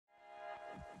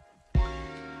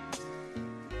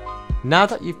Now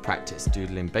that you've practiced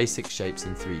doodling basic shapes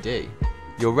in 3D,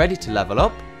 you're ready to level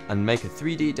up and make a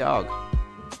 3D dog.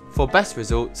 For best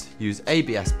results, use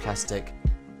ABS plastic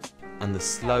and the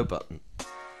slow button.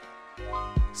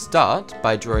 Start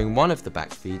by drawing one of the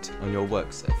back feet on your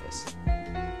work surface.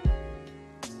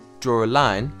 Draw a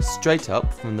line straight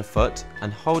up from the foot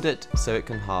and hold it so it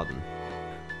can harden.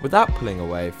 Without pulling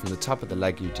away from the top of the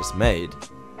leg you just made,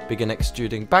 begin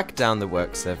extruding back down the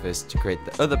work surface to create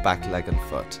the other back leg and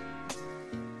foot.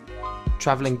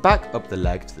 Travelling back up the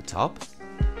leg to the top,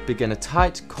 begin a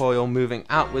tight coil moving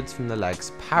outwards from the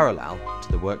legs parallel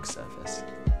to the work surface.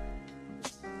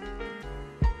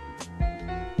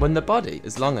 When the body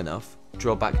is long enough,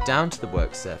 draw back down to the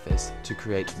work surface to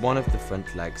create one of the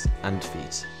front legs and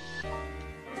feet.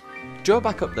 Draw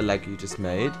back up the leg you just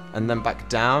made and then back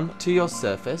down to your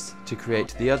surface to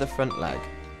create the other front leg.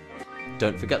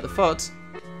 Don't forget the foot.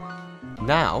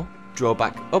 Now, draw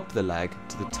back up the leg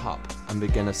to the top and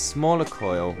begin a smaller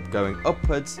coil going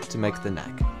upwards to make the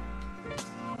neck.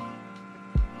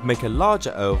 Make a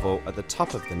larger oval at the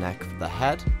top of the neck for the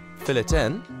head, fill it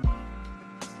in,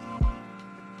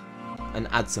 and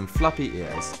add some floppy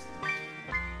ears.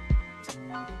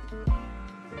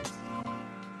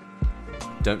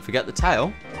 Don't forget the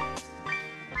tail.